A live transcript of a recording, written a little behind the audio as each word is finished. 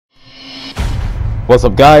What's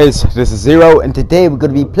up, guys? This is Zero, and today we're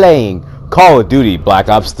going to be playing Call of Duty Black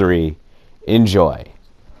Ops 3. Enjoy.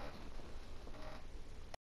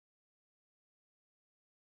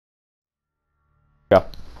 Go.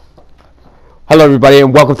 Hello everybody,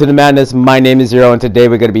 and welcome to the madness. My name is Zero, and today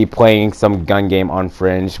we're going to be playing some gun game on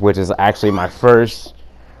Fringe, which is actually my first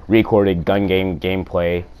recorded gun game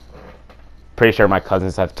gameplay. Pretty sure my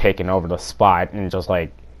cousins have taken over the spot and just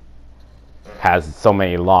like has so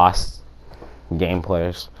many lost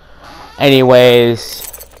gameplays. Anyways,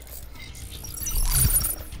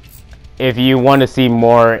 if you want to see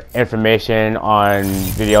more information on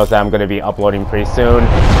videos that I'm going to be uploading pretty soon,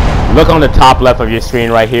 look on the top left of your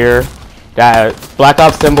screen right here. That Black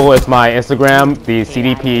Ops symbol is my Instagram. The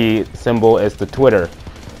CDP symbol is the Twitter.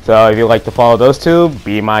 So if you'd like to follow those two,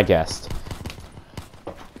 be my guest.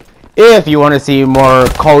 If you want to see more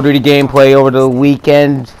Call of Duty gameplay over the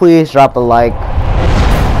weekend, please drop a like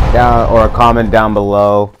down or a comment down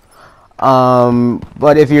below.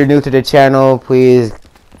 But if you're new to the channel, please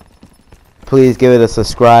give it a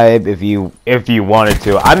subscribe if you wanted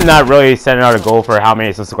to. I'm not really setting out a goal for how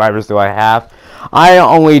many subscribers do I have. I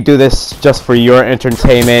only do this just for your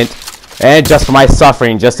entertainment and just for my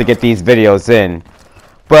suffering, just to get these videos in.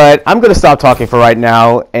 But I'm gonna stop talking for right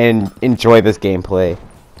now and enjoy this gameplay.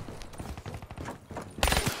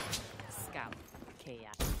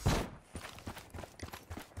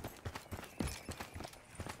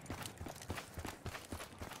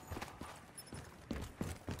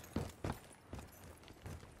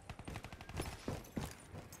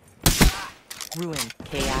 Ruin,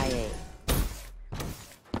 KIA.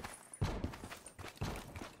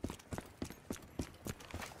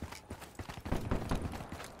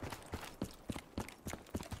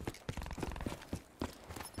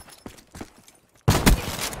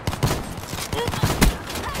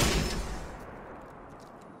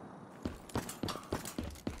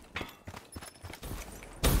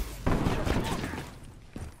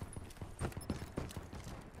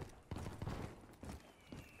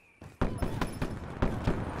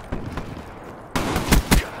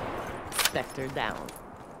 Spectre down.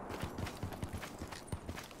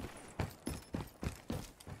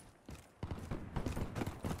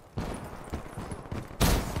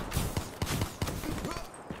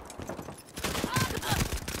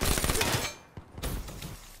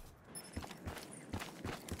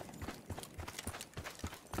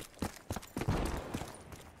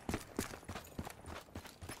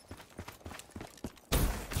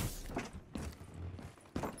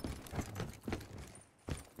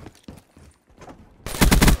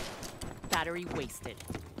 Battery wasted.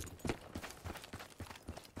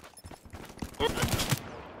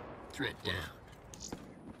 Threat down.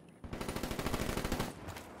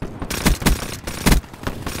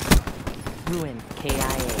 Ruin,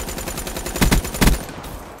 KIA.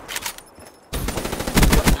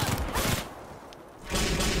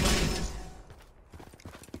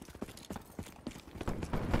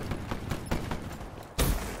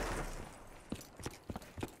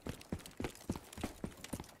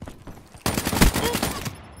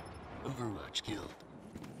 Overwatch killed.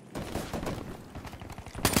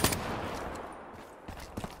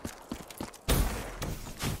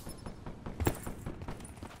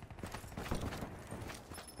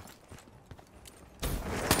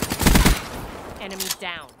 Enemy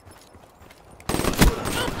down.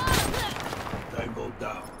 Tango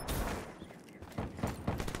down.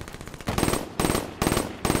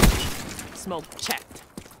 Smoke checked.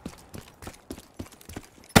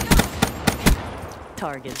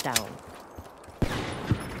 Target down.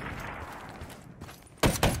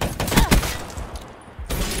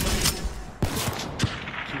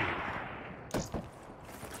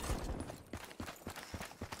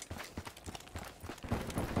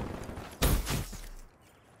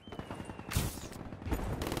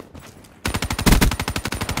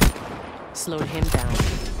 Slowed him down.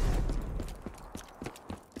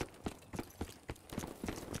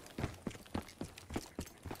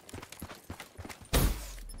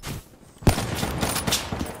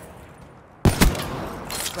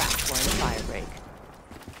 Scratch one fire break.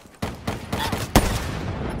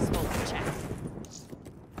 Smoke check.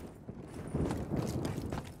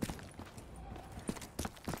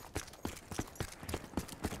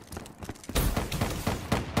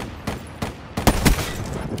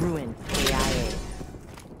 Ruin, KIA.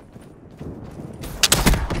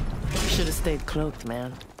 Should've stayed cloaked,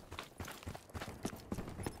 man.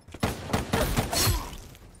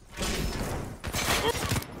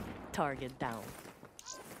 Target down.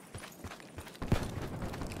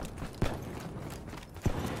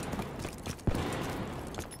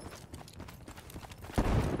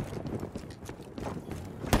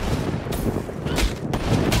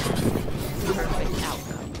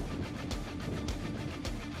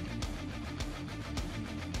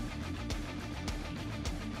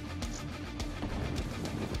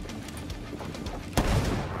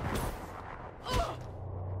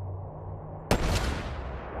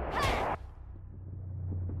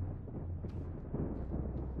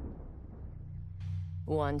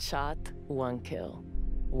 One shot, one kill.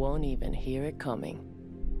 Won't even hear it coming.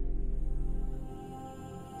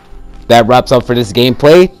 That wraps up for this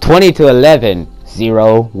gameplay. 20-11,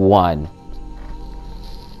 0-1.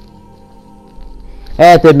 I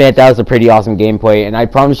have to admit, that was a pretty awesome gameplay, and I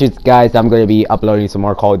promise you guys I'm going to be uploading some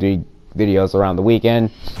more Call of Duty videos around the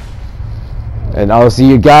weekend. And I'll see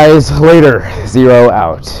you guys later. 0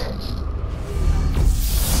 out.